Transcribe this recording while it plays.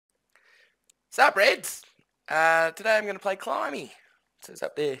Sup, Reds? Today I'm going to play Climby. It says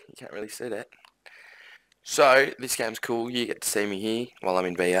up there, you can't really see that. So, this game's cool, you get to see me here while I'm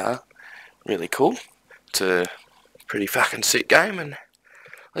in VR. Really cool. It's a pretty fucking sick game, and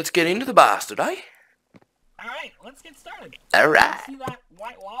let's get into the bastard, eh? Alright, let's get started. Alright. See that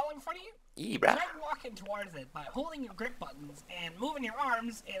white wall in front of you? Yeah, bro. Try walking towards it by holding your grip buttons and moving your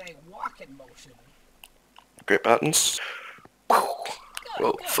arms in a walking motion. Grip buttons. Whoa,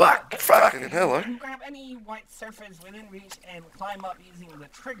 Good. fucking hell, You can grab any white surface within reach and climb up using the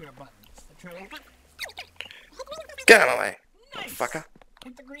trigger buttons. The trigger. Get out of my way, Nice. fucker.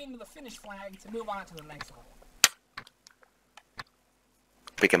 Hit the green with the finish flag to move on to the next level.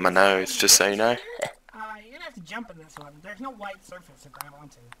 Picking my nose, just so you know. You're gonna have to jump in this one. There's no white surface to grab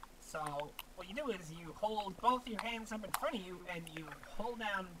onto. So, what you do is you hold both your hands up in front of you and you hold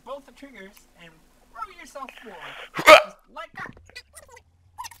down both the triggers and throw yourself forward. Just like that.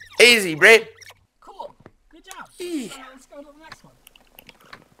 Easy, Brett. Cool. Good job. Yeah. Let's go to the next one.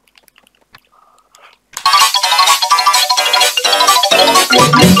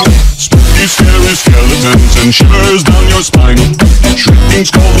 Spooky, scary skeletons and shivers down your spine. Shrieking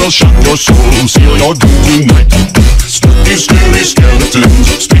skulls will shock your soul, seal your doom tonight. Spooky, scary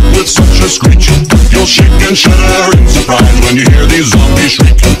skeletons speak with such a screech. You'll shake and shudder in surprise when you hear these zombies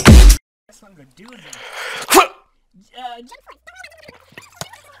shriek. This one's a doozy.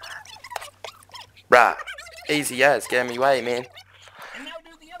 Bruh, easy as, get me way, man. And now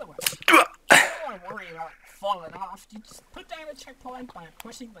do the other one. You don't want to worry about falling off. You just put down a checkpoint by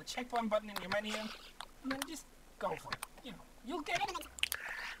pushing the checkpoint button in your menu, and then just go for it. You know, you'll get it.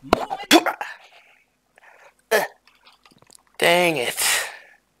 Move it. Dang it.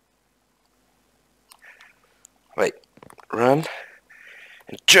 Wait, run,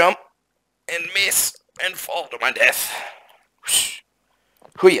 and jump, and miss, and fall to my death.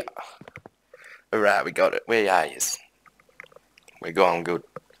 Hoo-yah. Alright, we got it. Where are you? We're going good.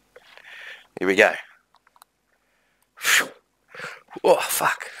 Here we go. Oh,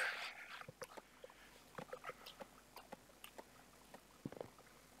 fuck.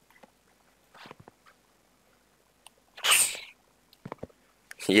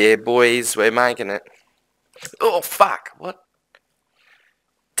 Yeah, boys, we're making it. Oh, fuck. What?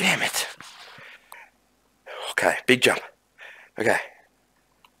 Damn it. Okay, big jump. Okay.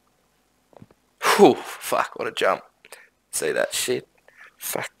 Whew, fuck, what a jump. See that shit?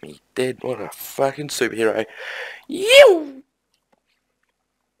 Fuck me dead, what a fucking superhero. You!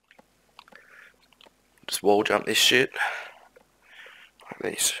 Just wall jump this shit.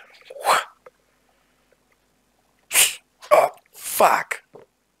 Like this. Oh, fuck.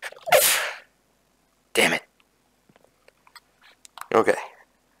 Damn it. Okay.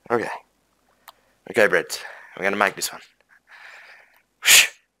 Okay, Brett. We're gonna make this one.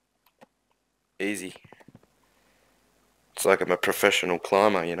 Easy. It's like I'm a professional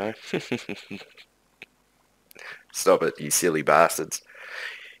climber, you know? Stop it, you silly bastards.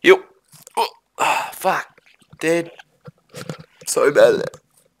 Yo! Oh, fuck. Dead. So bad at it.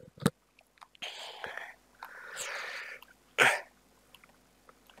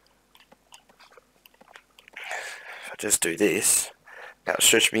 If I just do this, that'll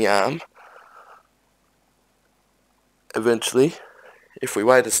stretch my arm. Eventually, if we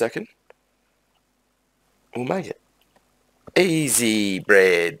wait a second, we'll make it. Easy,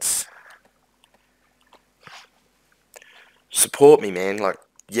 breads. Support me, man. Like,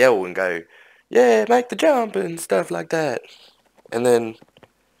 yell and go, yeah, make the jump and stuff like that. And then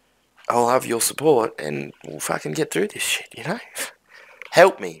I'll have your support and we'll fucking get through this shit, you know?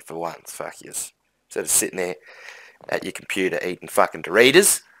 Help me for once, fuck yous. Instead of sitting there at your computer eating fucking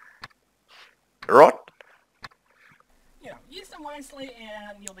Doritos. Right? You know, use them wisely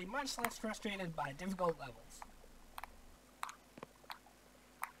and you'll be much less frustrated by difficult levels.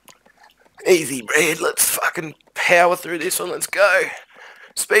 Easy, Brad. Let's fucking power through this one. Let's go.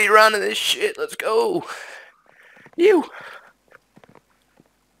 Speed running this shit. Let's go. You.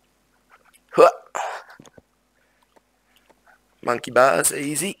 Huh. Monkey bars.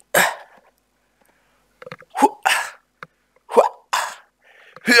 Easy.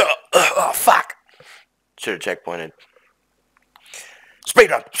 Oh, fuck. Should have checkpointed.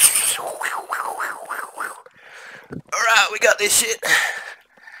 Speed run. Alright, we got this shit.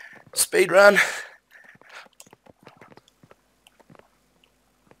 Speed run.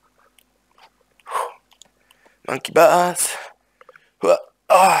 Monkey bars.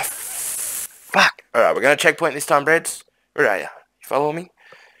 Oh, fuck. Alright, we're going to checkpoint this time, Breads. Where are you? You follow me?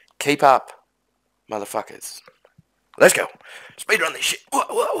 Keep up, motherfuckers. Let's go. Speed run this shit.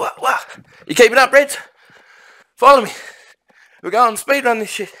 You keeping up, Breads? Follow me. We're going speed run this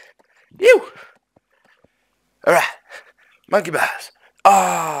shit. You. Alright. Monkey bars.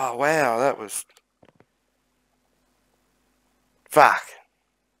 Oh, wow, that was... Fuck.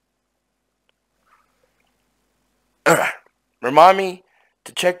 Alright. Remind me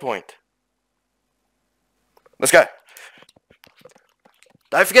to checkpoint. Let's go.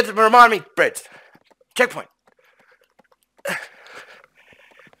 Don't forget to remind me, Breads. Checkpoint.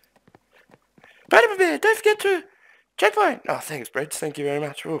 Pineappleman, don't forget to checkpoint. Oh, thanks, Breads. Thank you very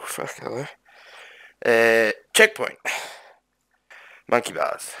much. Oh, fuck, hello. Checkpoint. Monkey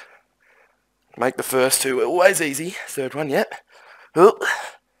bars. Make the first two always easy. Third one, yep. Oh.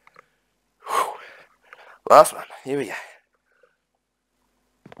 Last one. Here we go.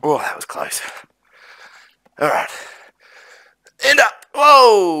 Oh, that was close. Alright. End up.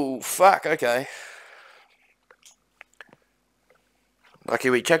 Whoa! Fuck, okay. Lucky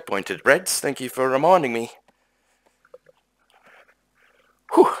we checkpointed, Reds. Thank you for reminding me.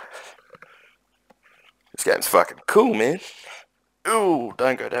 Whew. This game's fucking cool, man. Ooh,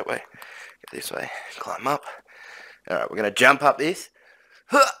 don't go that way. Go this way. Climb up. Alright, we're gonna jump up this.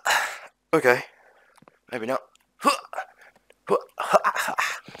 Okay. Maybe not.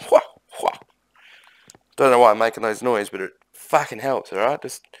 Don't know why I'm making those noises, but it fucking helps, alright?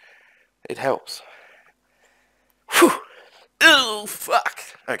 Just, it helps. Whew. Ooh, fuck.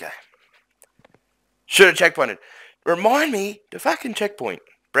 Okay. Should have checkpointed. Remind me to fucking checkpoint.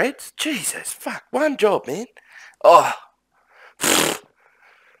 Breads? Jesus, fuck. One job, man. Oh.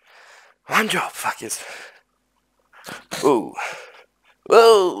 One job, fuckers. Ooh.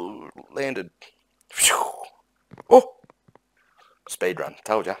 Whoa. Landed. Oh. Speed run.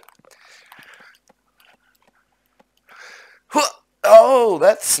 Told ya. Oh,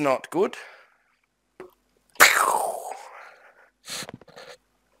 that's not good.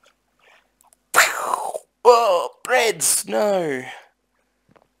 Oh, Breads. No.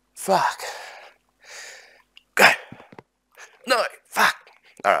 Fuck. Go. No. Fuck.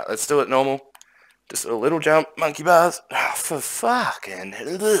 Alright, let's do it normal. Just a little jump. Monkey bars. Oh, for fucking...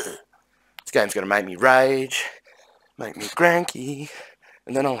 This game's gonna make me rage. Make me cranky.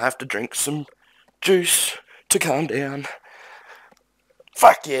 And then I'll have to drink some juice to calm down.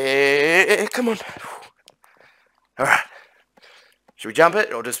 Fuck yeah. Come on. Alright. Should we jump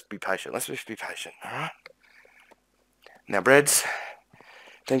it or just be patient? Let's just be patient. Alright. Now, Breads.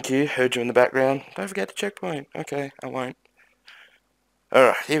 Thank you. Heard you in the background. Don't forget to checkpoint. Okay, I won't.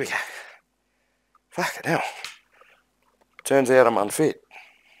 Alright, here we go. Fucking hell. Turns out I'm unfit.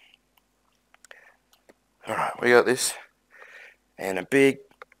 Alright, we got this. And a big...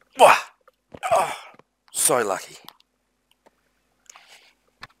 Oh, so lucky.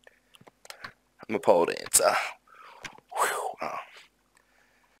 I'm a pole dancer. Whew. Oh.